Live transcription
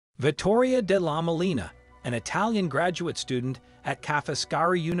Vittoria della Molina, an Italian graduate student at Ca'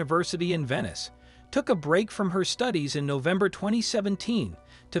 Foscari University in Venice, took a break from her studies in November 2017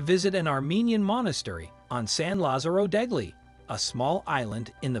 to visit an Armenian monastery on San Lazzaro degli, a small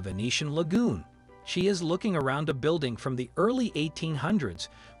island in the Venetian lagoon. She is looking around a building from the early 1800s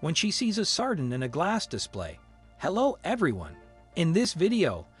when she sees a sardine in a glass display. Hello everyone! In this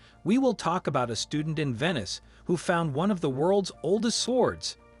video, we will talk about a student in Venice who found one of the world's oldest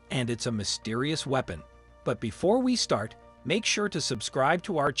swords, and it's a mysterious weapon. But before we start, make sure to subscribe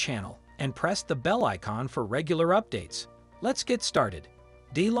to our channel and press the bell icon for regular updates. Let's get started.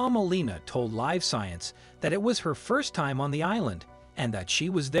 Della Molina told Live Science that it was her first time on the island and that she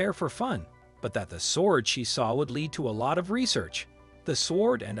was there for fun, but that the sword she saw would lead to a lot of research. The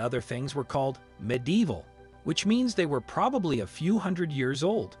sword and other things were called medieval, which means they were probably a few hundred years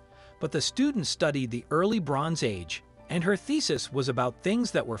old, but the student studied the early Bronze Age, and her thesis was about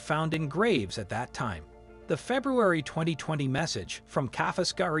things that were found in graves at that time. The February 2020 message from Ca'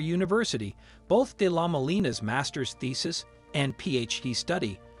 Foscari University, both Della Molina's master's thesis and PhD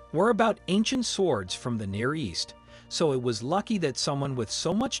study were about ancient swords from the Near East, so it was lucky that someone with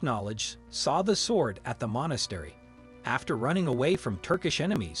so much knowledge saw the sword at the monastery. After running away from Turkish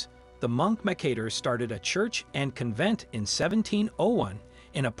enemies, the monk Mercator started a church and convent in 1701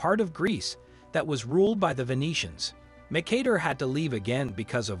 in a part of Greece that was ruled by the Venetians. Mercator had to leave again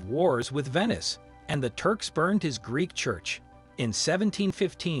because of wars with Venice, and the Turks burned his Greek church. In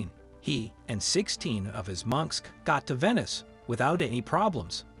 1715, he and 16 of his monks got to Venice without any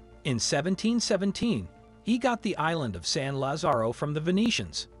problems. In 1717, he got the island of San Lazzaro from the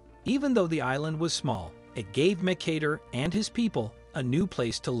Venetians. Even though the island was small, it gave Mercator and his people a new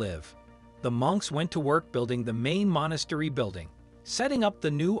place to live. The monks went to work building the main monastery building, setting up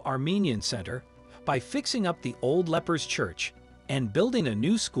the new Armenian center by fixing up the old lepers' church and building a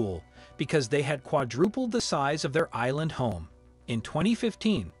new school because they had quadrupled the size of their island home. In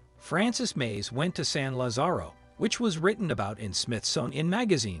 2015, Frances Mays went to San Lazzaro, which was written about in Smithsonian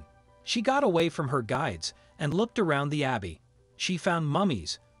magazine. She got away from her guides and looked around the abbey. She found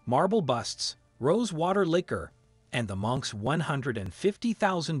mummies, marble busts, rose-water liquor, and the monks'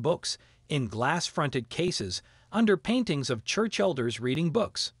 150,000 books in glass-fronted cases under paintings of church elders reading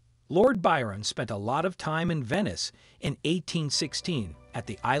books. Lord Byron spent a lot of time in Venice in 1816 at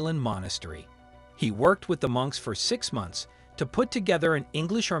the island monastery. He worked with the monks for 6 months to put together an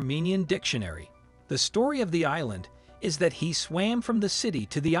English-Armenian dictionary. The story of the island is that he swam from the city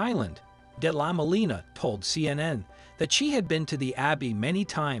to the island. Della Molina told CNN that she had been to the abbey many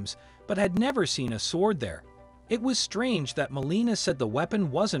times but had never seen a sword there. It was strange that Molina said the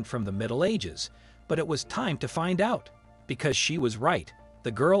weapon wasn't from the Middle Ages, but it was time to find out. Because she was right,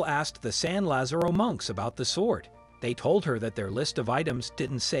 the girl asked the San Lazzaro monks about the sword. They told her that their list of items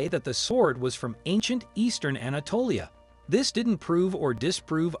didn't say that the sword was from ancient Eastern Anatolia. This didn't prove or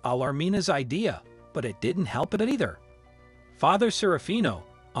disprove Al-Armina's idea, but it didn't help it either. Father Serafino,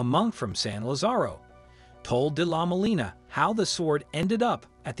 a monk from San Lazzaro, told Della Molina how the sword ended up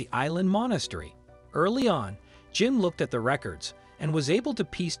at the island monastery. Early on, Jim looked at the records and was able to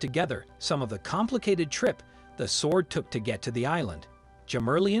piece together some of the complicated trip the sword took to get to the island.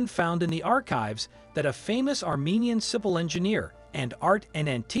 Jamerlian found in the archives that a famous Armenian civil engineer and art and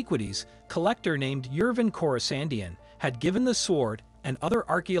antiquities collector named Yervin Khorasandian had given the sword and other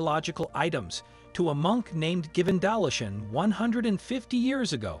archaeological items to a monk named Givendalishan 150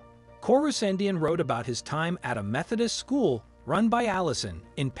 years ago. Khorasandian wrote about his time at a Methodist school run by Allison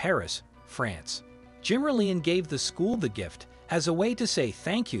in Paris, France. Jamerlian gave the school the gift as a way to say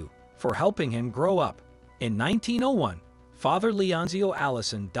thank you for helping him grow up. In 1901, Father Leonzio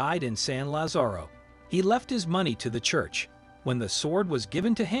Allison died in San Lazzaro. He left his money to the church. When the sword was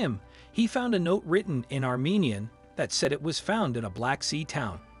given to him, he found a note written in Armenian that said it was found in a Black Sea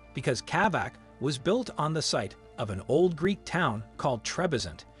town, because Kavak was built on the site of an old Greek town called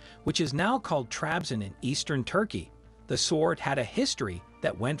Trebizond, which is now called Trabzon in eastern Turkey. The sword had a history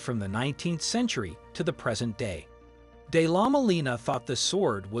that went from the 19th century to the present day. Della Molina thought the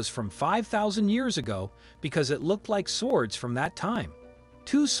sword was from 5,000 years ago because it looked like swords from that time.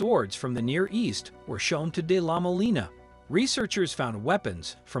 2 swords from the Near East were shown to Della Molina. Researchers found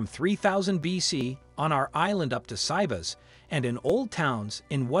weapons from 3000 BC on our island up to Sivas and in old towns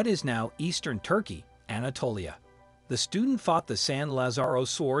in what is now eastern Turkey, Anatolia. The student thought the San Lazzaro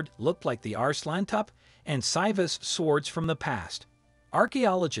sword looked like the Arslantup and Sivas swords from the past.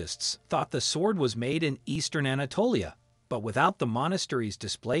 Archaeologists thought the sword was made in eastern Anatolia, but without the monastery's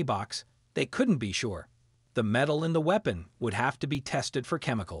display box, they couldn't be sure. The metal in the weapon would have to be tested for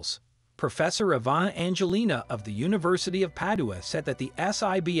chemicals. Professor Ivana Angelina of the University of Padua said that the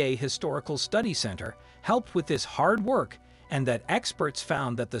SIBA Historical Study Center helped with this hard work and that experts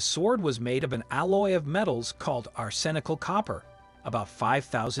found that the sword was made of an alloy of metals called arsenical copper. About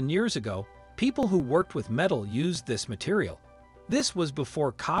 5,000 years ago, people who worked with metal used this material. This was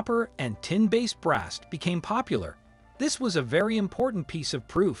before copper and tin-based brass became popular. This was a very important piece of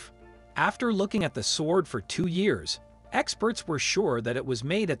proof. After looking at the sword for 2 years, experts were sure that it was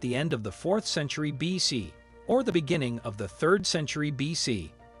made at the end of the 4th century BC or the beginning of the 3rd century BC.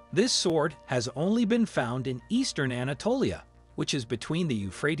 This sword has only been found in eastern Anatolia, which is between the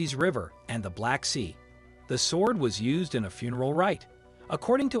Euphrates River and the Black Sea. The sword was used in a funeral rite.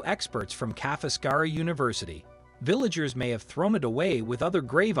 According to experts from Kaffiskara University, villagers may have thrown it away with other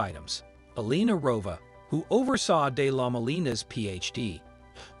grave items. Elena Rova, who oversaw de la Molina's PhD,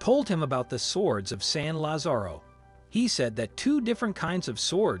 told him about the swords of San Lazzaro. He said that 2 different kinds of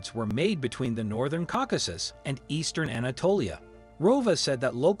swords were made between the northern Caucasus and eastern Anatolia. Rova said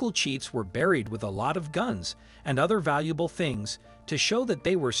that local chiefs were buried with a lot of guns and other valuable things to show that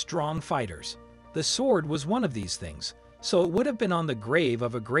they were strong fighters. The sword was one of these things, so it would have been on the grave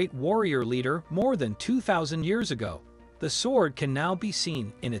of a great warrior leader more than 2,000 years ago. The sword can now be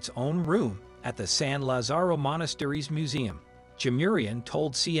seen in its own room at the San Lazzaro Monastery's museum. Jamurian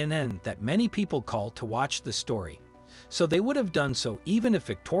told CNN that many people called to watch the story, so they would have done so even if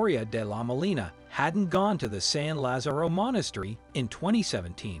Victoria de la Molina hadn't gone to the San Lazzaro Monastery in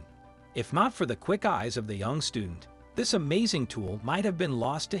 2017. If not for the quick eyes of the young student, this amazing tool might have been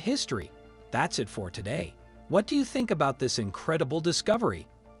lost to history. That's it for today. What do you think about this incredible discovery?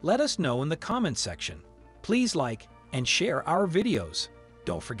 Let us know in the comments section. Please like and share our videos.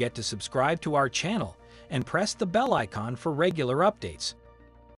 Don't forget to subscribe to our channel and press the bell icon for regular updates.